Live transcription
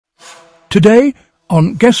Today,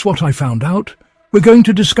 on Guess What I Found Out, we're going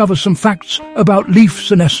to discover some facts about leaf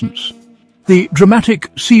senescence, the dramatic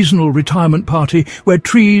seasonal retirement party where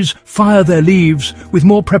trees fire their leaves with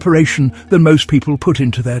more preparation than most people put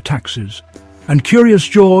into their taxes. And Curious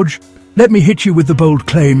George, let me hit you with the bold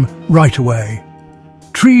claim right away.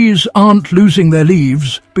 Trees aren't losing their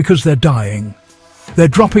leaves because they're dying. They're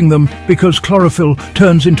dropping them because chlorophyll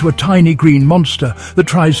turns into a tiny green monster that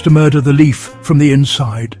tries to murder the leaf from the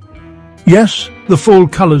inside. Yes, the fall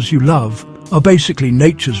colours you love are basically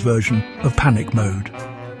nature's version of panic mode.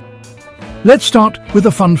 Let's start with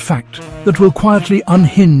a fun fact that will quietly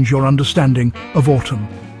unhinge your understanding of autumn.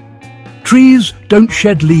 Trees don't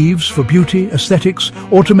shed leaves for beauty, aesthetics,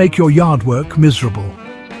 or to make your yard work miserable.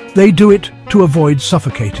 They do it to avoid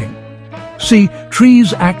suffocating. See,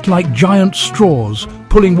 trees act like giant straws,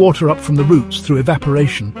 pulling water up from the roots through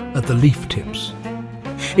evaporation at the leaf tips.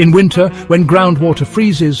 In winter, when groundwater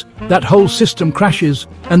freezes, that whole system crashes,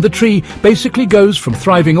 and the tree basically goes from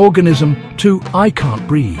thriving organism to I can't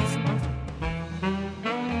breathe.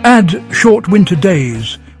 Add short winter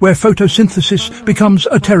days, where photosynthesis becomes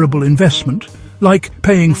a terrible investment, like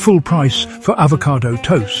paying full price for avocado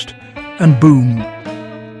toast, and boom.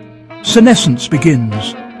 Senescence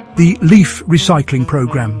begins, the leaf recycling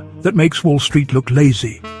program that makes Wall Street look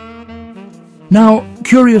lazy. Now,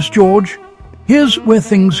 Curious George, here's where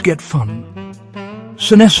things get fun.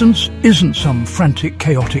 Senescence isn't some frantic,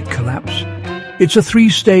 chaotic collapse. It's a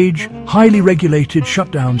three-stage, highly regulated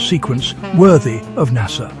shutdown sequence worthy of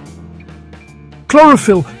NASA.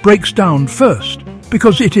 Chlorophyll breaks down first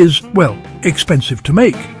because it is, well, expensive to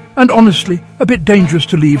make and honestly a bit dangerous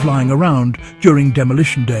to leave lying around during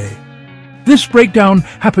demolition day. This breakdown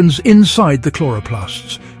happens inside the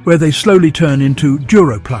chloroplasts, where they slowly turn into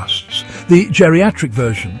duroplasts, the geriatric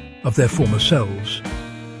version of their former cells.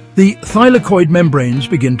 The thylakoid membranes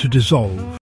begin to dissolve.